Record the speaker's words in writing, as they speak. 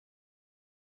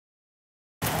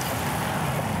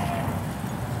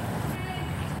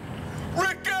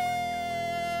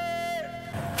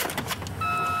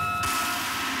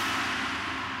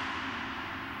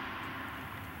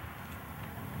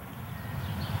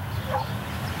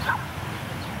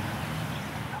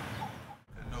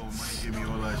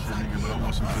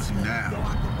want some pussy now.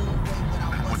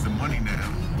 I want the money now.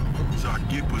 So I can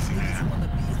get pussy now.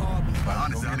 But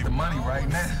honestly, I get the money right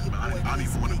now. I don't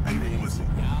even want to pay for pussy.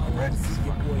 I'm ready to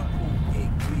fucking money.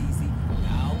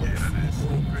 Yeah, that is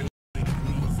crazy.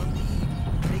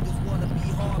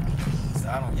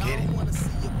 I don't get it.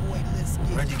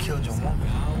 Reggie killed your woman.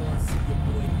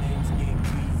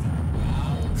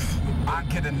 I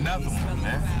get another one,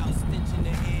 man.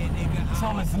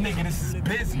 Tell this nigga this is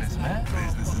business, man.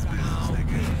 Business is business,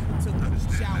 nigga.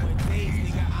 Understand that?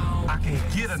 I can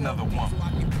get another one.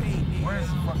 Where's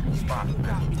the fucking spot?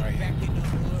 Right here.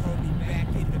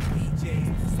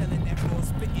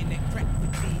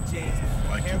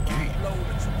 Like you gay.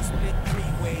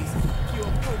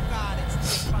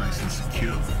 Nice and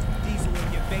secure.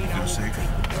 Feel safe.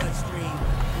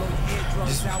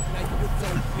 Just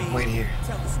wait here.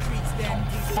 Don't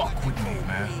fuck with me,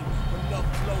 man.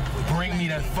 Bring me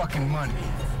that fucking money.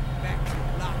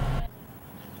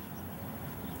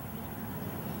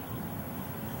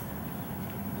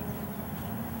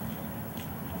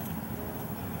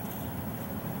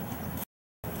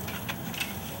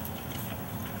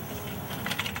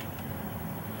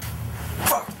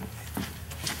 Fuck.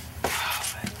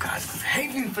 Oh, man, God, I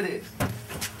hate me for this.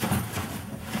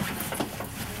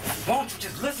 Won't you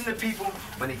just listen to people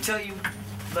when they tell you,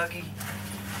 Lucky,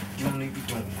 you don't need to be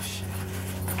doing this shit.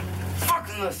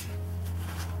 Fucking listen.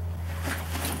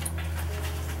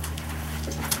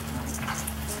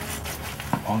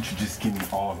 Why don't you just give me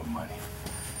all the money?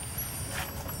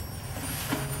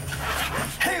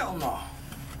 Hell no.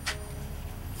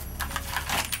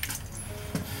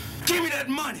 Give me that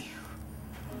money.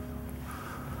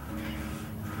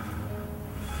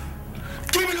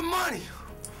 Give me the money.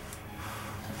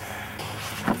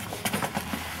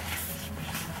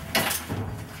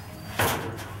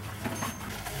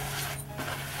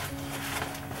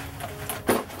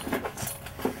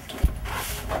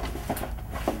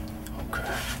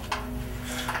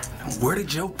 Where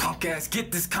did your punk ass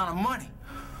get this kind of money?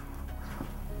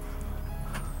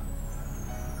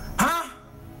 Huh?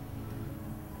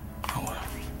 Oh, well.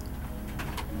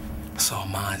 It's all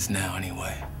mine's now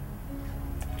anyway.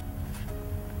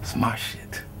 It's my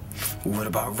shit. What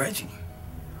about Reggie?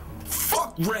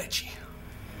 Fuck Reggie.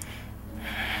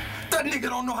 That nigga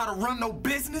don't know how to run no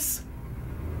business.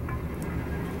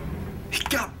 He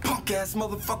got punk ass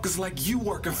motherfuckers like you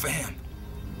working for him.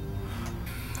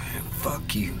 Man,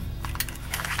 fuck you.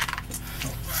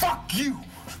 Fuck you!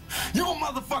 You're a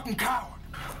motherfucking coward!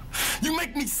 You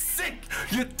make me sick!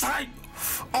 Your type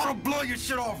ought to blow your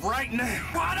shit off right now!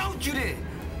 Why don't you then?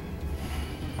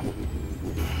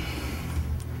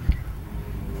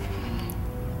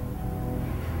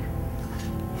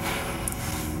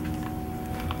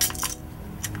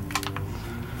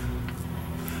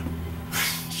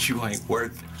 You ain't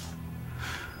worth it.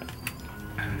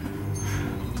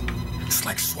 It's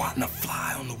like swatting a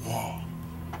fly on the wall.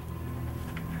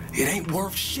 It ain't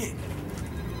worth shit.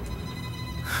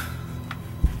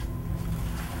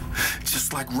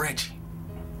 Just like Reggie.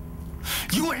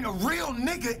 You ain't a real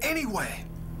nigga anyway.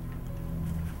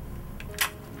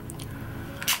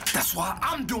 That's why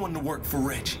I'm doing the work for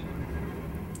Reggie.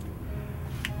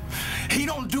 He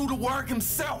don't do the work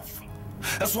himself.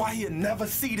 That's why he'll never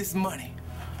see this money.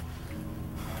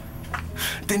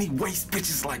 Then he wastes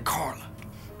bitches like Carla.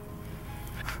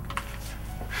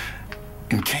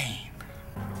 And Kane.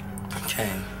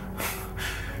 Kane?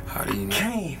 How do you know?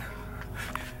 Kane.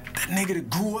 That nigga that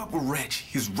grew up with Reggie.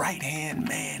 His right-hand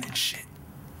man and shit.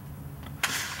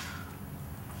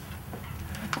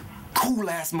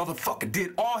 Cool-ass motherfucker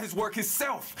did all his work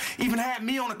himself. Even had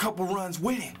me on a couple runs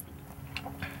with him.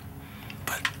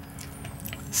 But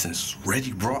since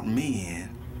Reggie brought me in,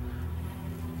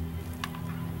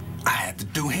 I had to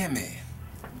do him in.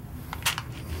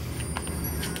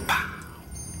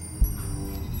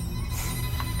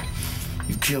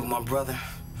 You killed my brother.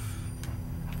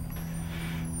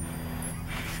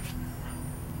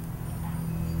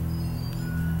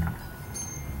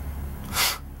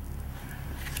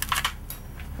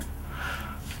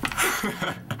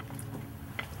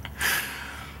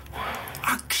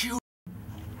 I killed my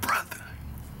brother.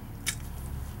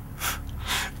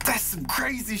 That's some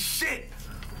crazy shit.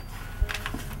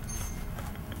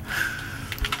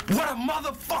 What a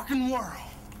motherfucking world.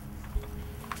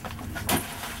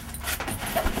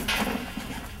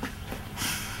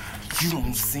 You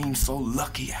don't seem so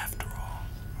lucky after all,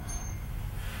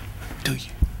 do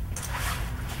you?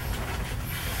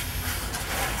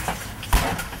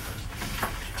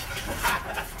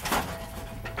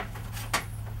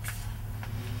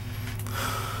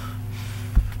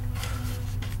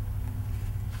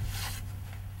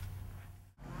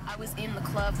 I was in the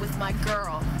club with my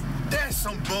girl. That's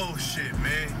some bullshit,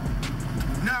 man.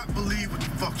 Not believe what the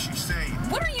fuck she's saying.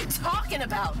 What are you talking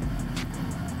about?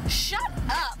 Shut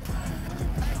up.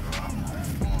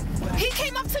 He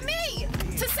came up to me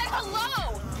to say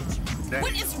hello.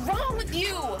 What is wrong with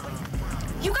you?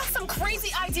 You got some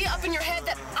crazy idea up in your head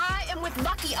that I am with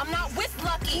Lucky. I'm not with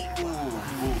Lucky. Ooh,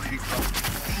 he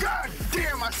God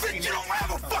damn, I seen that. You don't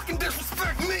ever fucking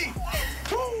disrespect me.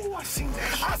 Ooh, I seen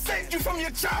that. I saved you from your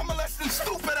child molesting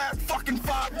stupid ass fucking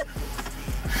father.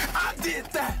 I did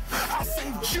that. I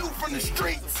saved you from the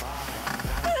streets.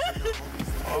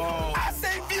 Oh. I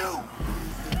saved you.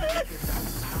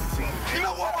 You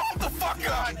know what? Hold the fuck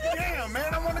up. Damn,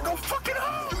 man, I want to go fucking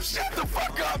home. You shut the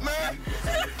fuck up, man.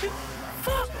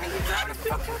 Fuck, nigga, drive the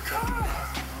fucking car.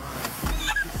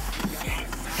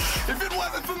 If it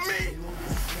wasn't for me.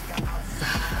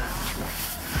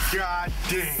 God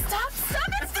damn. Stop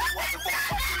it.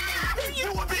 You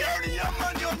would be earning your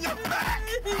money on your back.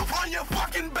 On your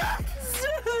fucking back.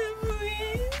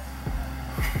 Please.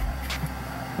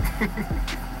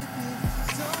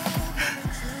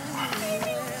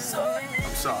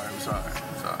 I'm sorry.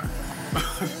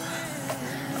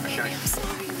 Okay.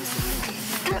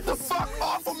 Get the fuck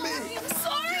off of me. I'm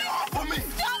sorry. Get off of me.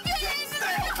 Stop it.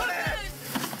 Stay over there.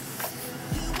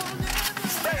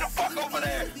 Stay the fuck over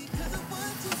there.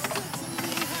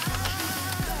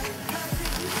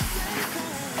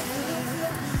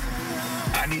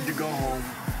 I need to go home.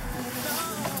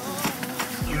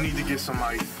 You need to get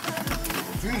somebody.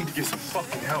 You need to get some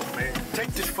fucking help, man.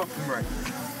 Take this fucking right.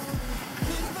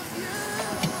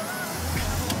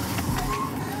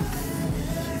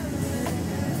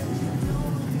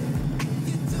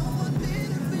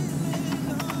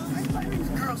 Why do these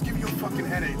girls give you a fucking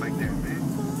headache like that, man?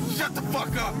 Shut the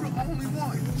fuck up. You're the only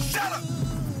one. Shut up.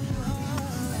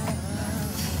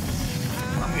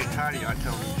 I'm getting tired of y'all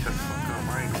telling me to shut the fuck up.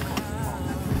 I ain't gonna